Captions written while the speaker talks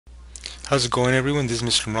How's it going, everyone? This is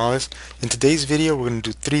Mr. Morales. In today's video we're going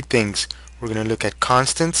to do three things. We're going to look at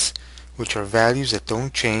constants, which are values that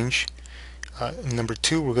don't change. Number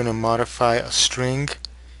two, we're going to modify a string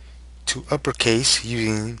to uppercase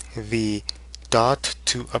using the dot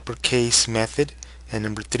to uppercase method. And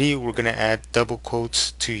number three, we're going to add double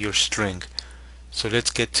quotes to your string. So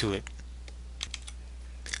let's get to it.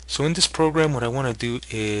 So in this program, what I want to do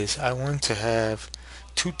is I want to have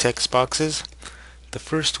two text boxes. The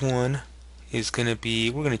first one is going to be,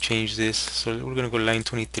 we're going to change this, so we're going to go to line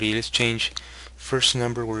 23. Let's change first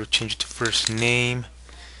number, we'll change it to first name.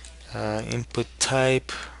 Input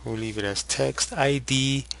type, we'll leave it as text.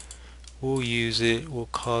 ID, we'll use it, we'll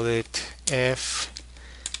call it F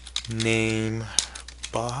name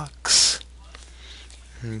box.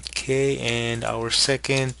 Okay, and our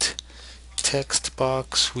second text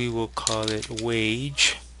box, we will call it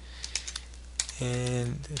wage,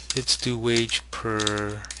 and let's do wage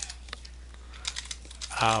per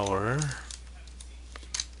hour.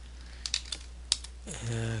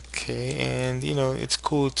 Okay, and you know, it's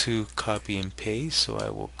cool to copy and paste, so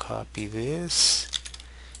I will copy this,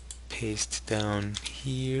 paste down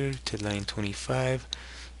here to line 25.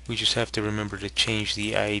 We just have to remember to change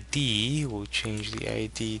the ID. We'll change the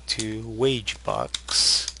ID to wage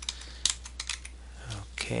box.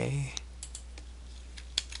 Okay,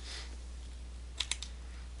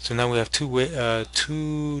 so now we have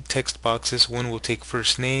two text boxes. One will take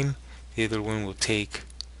first name, the other one will take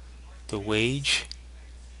the wage.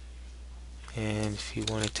 And if you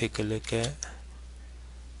want to take a look at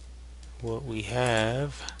what we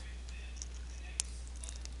have,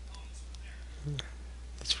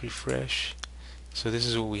 let's refresh. So this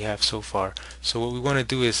is what we have so far. So what we want to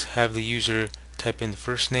do is have the user type in the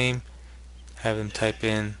first name, have them type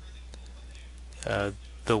in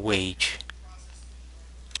the wage.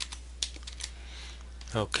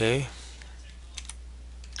 Okay,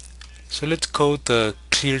 so let's code the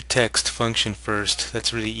clear text function first.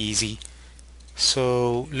 That's really easy.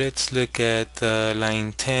 So let's look at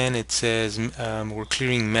line 10. It says we're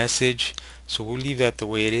clearing message, so we'll leave that the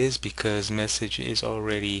way it is because message is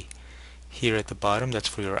already here at the bottom. That's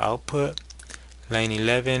for your output. Line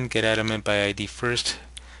 11, get element by ID first.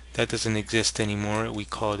 That doesn't exist anymore. We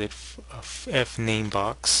called it F name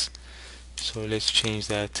box. So let's change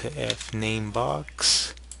that to F name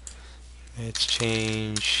box. Let's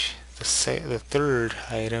change the third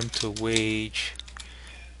item to wage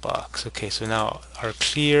box. Okay, so now our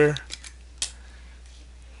clear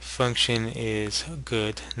function is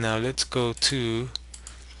good. Now let's go to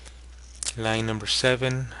line number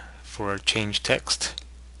 7 for our change text.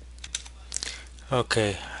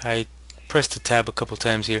 Okay, I pressed the tab a couple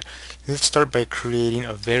times here. Let's start by creating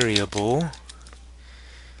a variable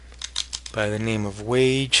by the name of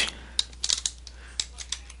wage.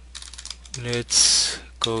 Let's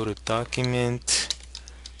go to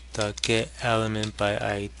document.get element by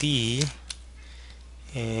ID,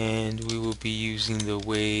 and we will be using the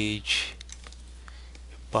wage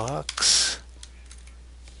box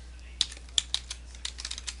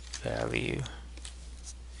value.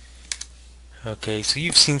 Okay, so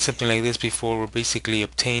you've seen something like this before. We're basically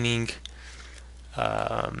obtaining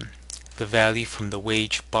the value from the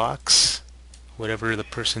wage box, whatever the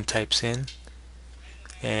person types in,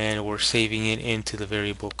 and we're saving it into the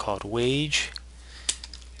variable called wage.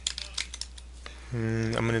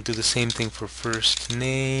 I'm going to do the same thing for first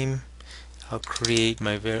name. I'll create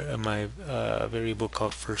my variable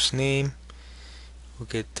called first name. We'll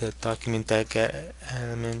get document.get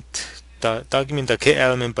element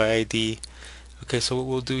by ID. Okay, so what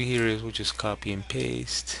we'll do here is we'll just copy and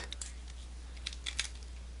paste.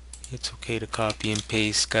 It's okay to copy and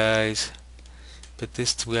paste, guys, but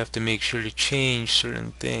this we have to make sure to change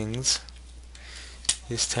certain things.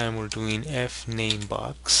 This time we're doing F name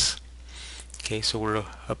box. Okay, so we're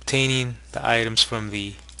obtaining the items from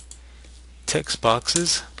the text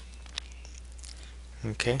boxes.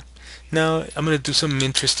 Okay, now I'm going to do something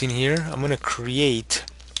interesting here. I'm going to create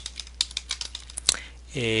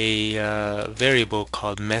a variable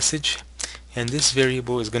called message, and this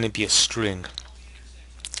variable is going to be a string.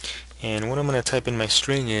 And what I'm going to type in my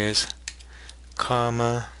string is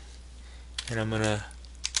comma, and I'm going to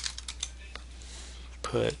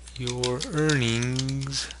put your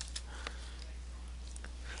earnings.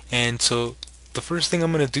 And so the first thing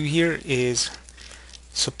I'm going to do here is,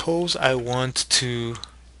 suppose I want to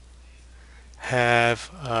have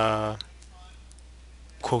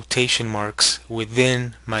quotation marks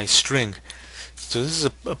within my string. So this is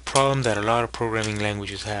a problem that a lot of programming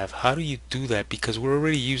languages have. How do you do that? Because we're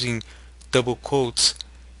already using double quotes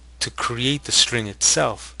to create the string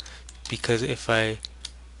itself. Because if I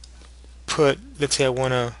put, let's say I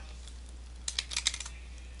wanna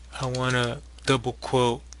double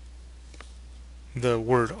quote the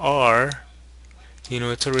word R,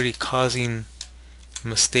 it's already causing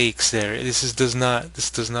mistakes there. This does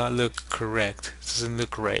not look correct. This doesn't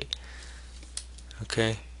look right.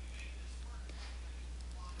 Okay.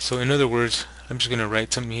 So in other words, I'm just gonna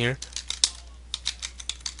write something here.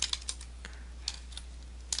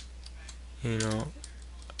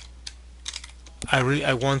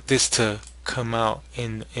 I want this to come out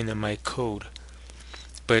in my code,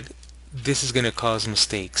 but this is gonna cause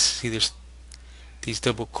mistakes. See, there's these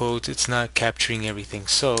double quotes. It's not capturing everything.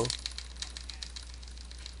 So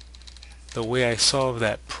the way I solve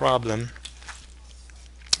that problem,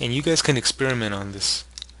 and you guys can experiment on this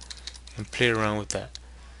and play around with that,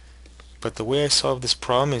 but the way I solve this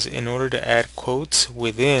problem is, in order to add quotes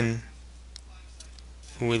within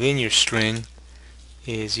your string,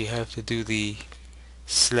 is you have to do the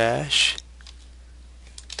slash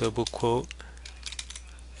double quote,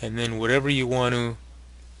 and then whatever you want to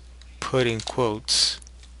put in quotes.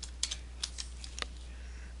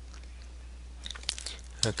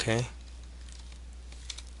 Okay.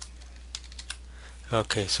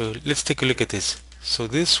 Okay, so let's take a look at this. So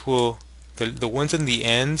this will, the ones in the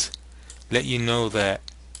ends let you know that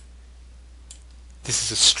this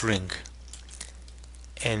is a string,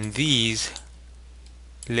 and these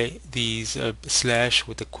slash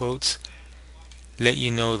with the quotes let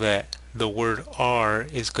you know that the word R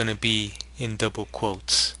is going to be in double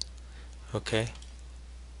quotes. Okay,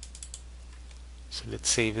 so let's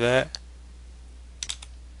save that.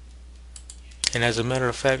 And as a matter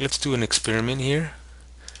of fact, let's do an experiment here.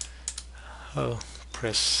 I'll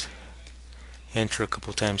press enter a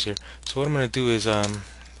couple times here. So what I'm going to do is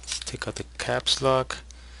let's take out the caps lock.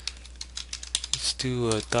 Let's do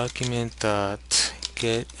a document dot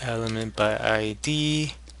get element by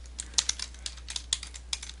ID.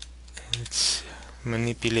 Let's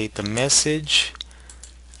manipulate the message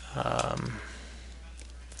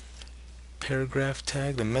paragraph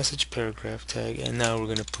tag, the message paragraph tag, and now we're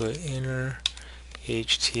going to put inner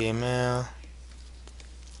HTML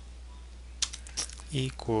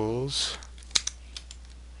equals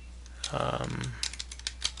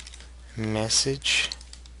message.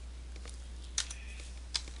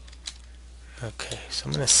 Okay, so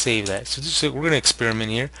I'm going to save that. So we're going to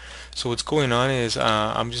experiment here. So what's going on is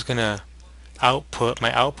I'm just going to output,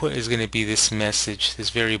 my output is going to be this message,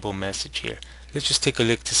 this variable message here. Let's just take a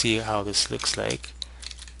look to see how this looks like.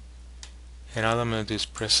 And all I'm going to do is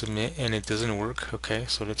press submit, and it doesn't work. Okay,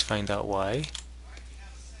 so let's find out why.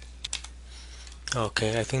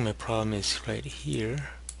 Okay, I think my problem is right here.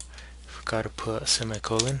 Forgot to put a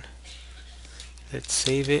semicolon. Let's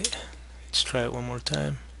save it. Let's try it one more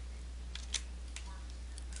time.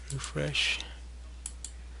 Refresh.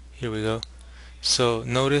 Here we go. So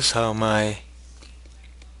notice how my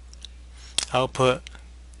output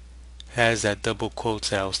has that double quotes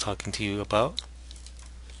that I was talking to you about.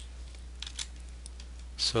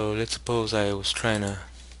 So let's suppose I was trying to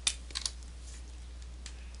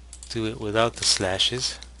do it without the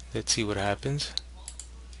slashes. Let's see what happens.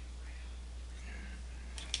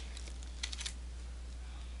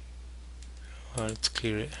 Let's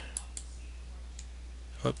clear it.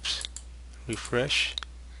 Oops. Refresh.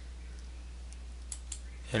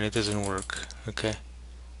 And it doesn't work. Okay.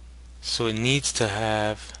 So it needs to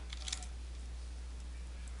have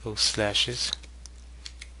those slashes.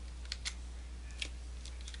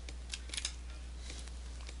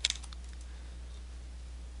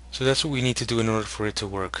 So that's what we need to do in order for it to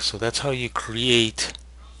work. So that's how you create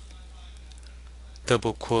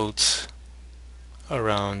double quotes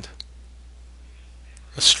around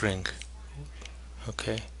a string.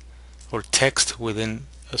 Okay, or text within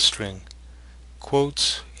a string.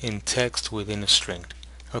 Quotes in text within a string.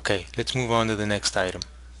 Okay, let's move on to the next item.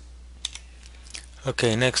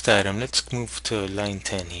 Okay, next item. Let's move to line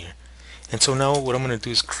 10 here. And so now what I'm going to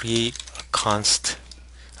do is create a constant.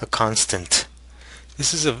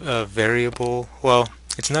 This is a variable. Well,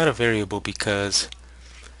 it's not a variable because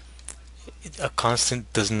a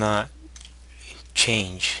constant does not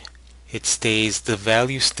change. It stays, the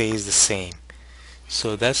value stays the same.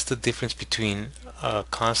 So that's the difference between a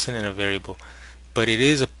constant and a variable. But it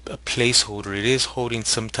is a placeholder. It is holding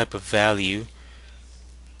some type of value,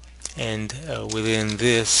 and within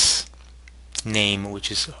this name, which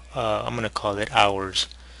is I'm going to call it hours,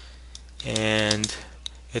 and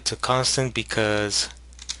it's a constant because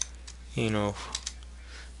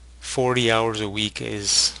 40 hours a week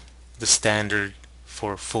is the standard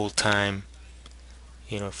for full-time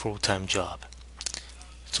full-time job.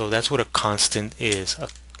 So that's what a constant is.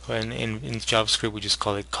 and in JavaScript we just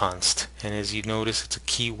call it const. And as you notice, it's a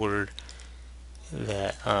keyword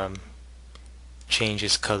that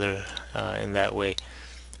changes color in that way.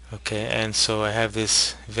 Okay, and so I have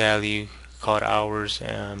this value called hours.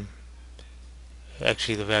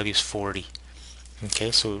 Actually, the value is 40.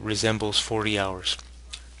 Okay, so it resembles 40 hours.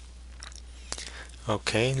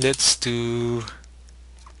 Okay, let's put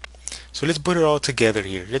it all together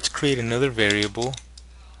here. Let's create another variable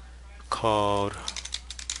called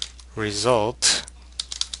result,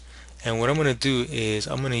 and what I'm going to do is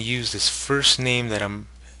I'm going to use this first name that I'm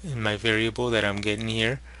in my variable that I'm getting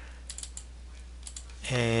here,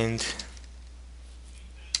 and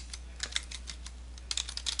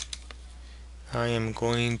I am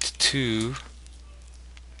going to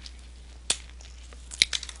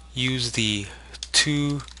use the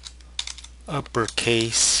to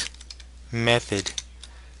uppercase method.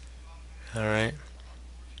 Alright,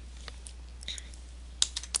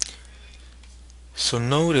 so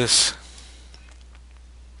notice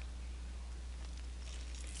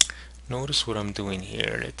what I'm doing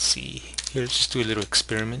here. Let's see here, let's just do a little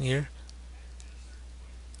experiment here.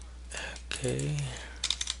 Okay,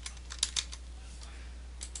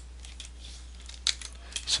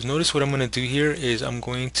 so notice what I'm going to do here is I'm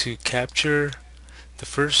going to capture the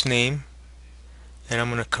first name and I'm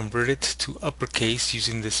going to convert it to uppercase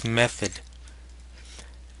using this method.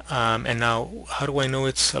 And now, how do I know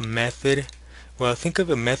it's a method? Well, think of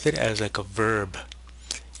a method as like a verb,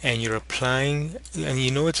 and you're applying, and you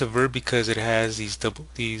know it's a verb because it has these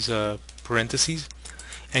parentheses,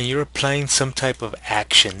 and you're applying some type of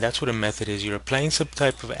action. That's what a method is. You're applying some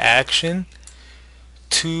type of action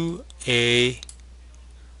to a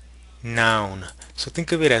noun. So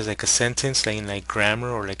think of it as like a sentence, like in like grammar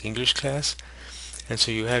or like English class. And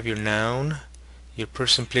so you have your noun, your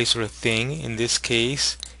person, place, or a thing. In this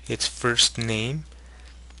case, it's first name,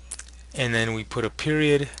 and then we put a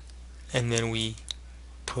period, and then we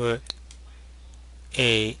put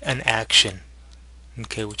an action,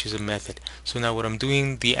 okay, which is a method. So now what I'm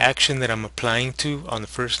doing, the action that I'm applying to on the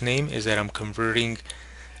first name is that I'm converting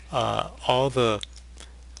all the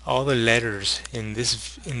letters in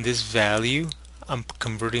this value. I'm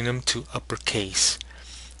converting them to uppercase,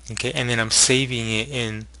 okay, and then I'm saving it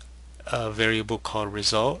in a variable called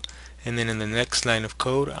result, and then in the next line of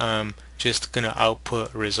code I'm just gonna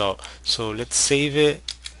output result. So let's save it,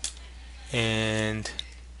 and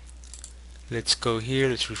let's go here,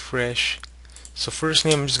 let's refresh. So first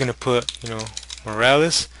name I'm just gonna put,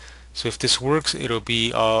 Morales. So if this works, it'll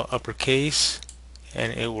be all uppercase,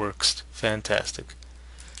 and it works. Fantastic.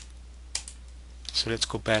 So let's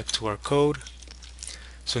go back to our code.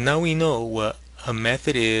 So now we know what a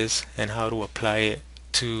method is and how to apply it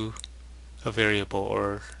to a variable,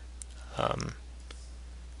 or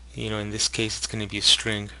in this case it's going to be a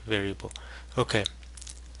string variable. Okay,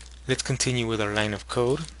 let's continue with our line of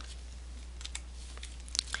code.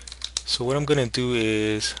 So what I'm going to do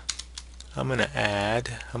is I'm going to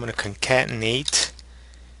concatenate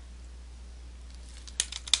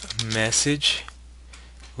message,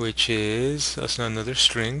 which is another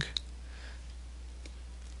string,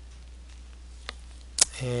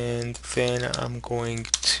 and then I'm going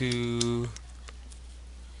to,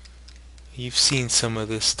 you've seen some of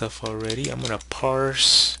this stuff already, I'm going to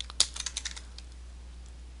parse.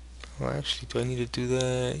 Well, actually, do I need to do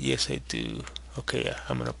that? Yes, I do. Okay, yeah,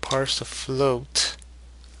 I'm going to parse the float,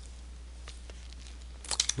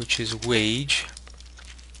 which is wage.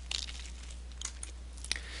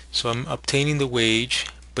 So I'm obtaining the wage,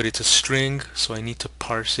 but it's a string, so I need to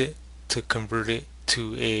parse it to convert it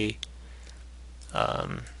to a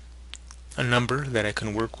number that I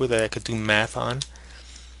can work with, that I could do math on.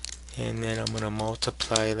 And then I'm going to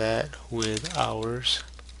multiply that with hours,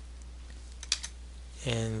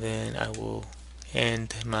 and then I will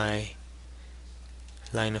end my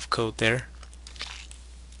line of code there.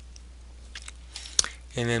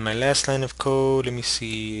 And then my last line of code, let me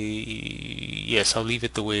see, yes, I'll leave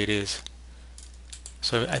it the way it is.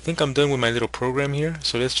 So I think I'm done with my little program here.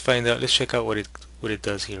 So let's check out what it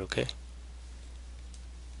does here. Okay,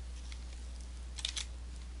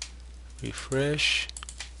 refresh.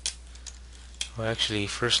 Well, actually,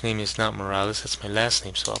 first name is not Morales, that's my last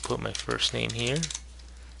name, so I'll put my first name here.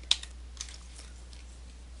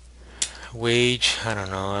 Wage, I don't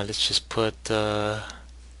know, let's just put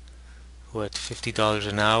what, $50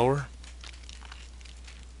 an hour.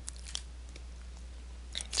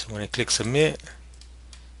 So when I click submit,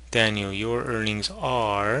 Daniel, your earnings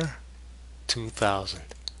are 2,000.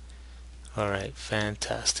 Alright,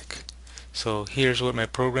 fantastic. So here's what my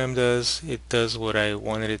program does. It does what I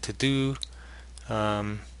wanted it to do.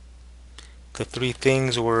 The three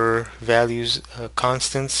things were values,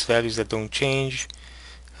 constants, values that don't change,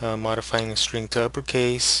 modifying a string to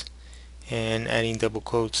uppercase, and adding double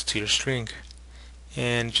quotes to your string.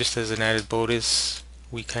 And just as an added bonus,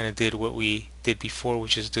 we kind of did what we did before,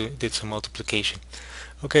 which is did some multiplication.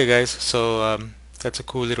 Okay guys, so that's a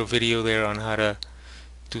cool little video there on how to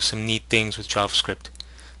do some neat things with JavaScript.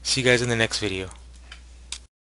 See you guys in the next video.